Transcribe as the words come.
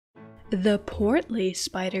The portly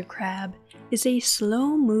spider crab is a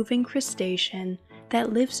slow-moving crustacean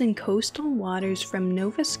that lives in coastal waters from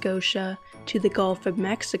Nova Scotia to the Gulf of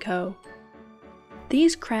Mexico.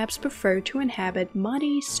 These crabs prefer to inhabit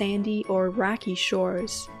muddy, sandy, or rocky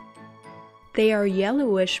shores. They are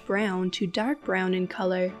yellowish-brown to dark brown in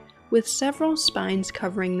color, with several spines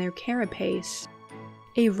covering their carapace.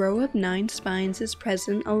 A row of 9 spines is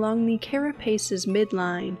present along the carapace's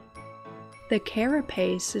midline. The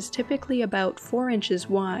carapace is typically about 4 inches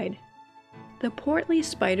wide. The portly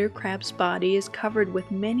spider crab's body is covered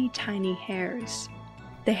with many tiny hairs.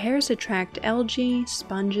 The hairs attract algae,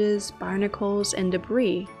 sponges, barnacles, and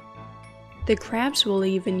debris. The crabs will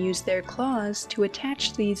even use their claws to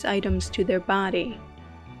attach these items to their body.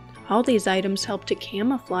 All these items help to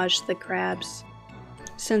camouflage the crabs.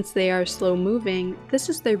 Since they are slow-moving, this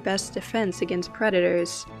is their best defense against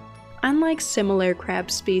predators. Unlike similar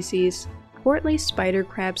crab species, portly spider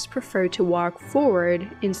crabs prefer to walk forward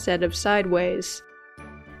instead of sideways.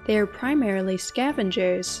 They are primarily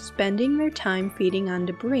scavengers, spending their time feeding on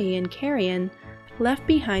debris and carrion left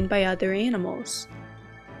behind by other animals.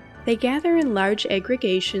 They gather in large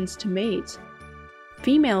aggregations to mate.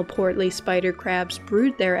 Female portly spider crabs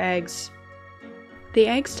brood their eggs. The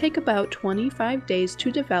eggs take about 25 days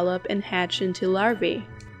to develop and hatch into larvae.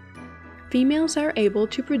 Females are able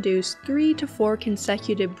to produce 3 to 4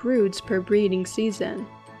 consecutive broods per breeding season.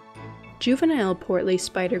 Juvenile portly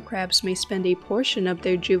spider crabs may spend a portion of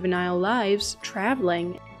their juvenile lives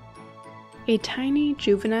traveling. A tiny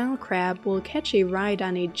juvenile crab will catch a ride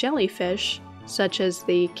on a jellyfish, such as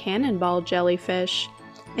the cannonball jellyfish,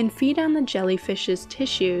 and feed on the jellyfish's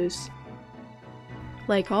tissues.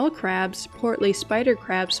 Like all crabs, portly spider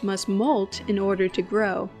crabs must molt in order to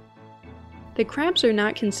grow. The crabs are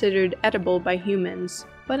not considered edible by humans,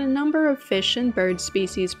 but a number of fish and bird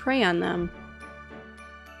species prey on them.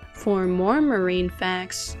 For more marine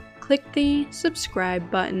facts, click the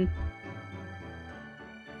subscribe button.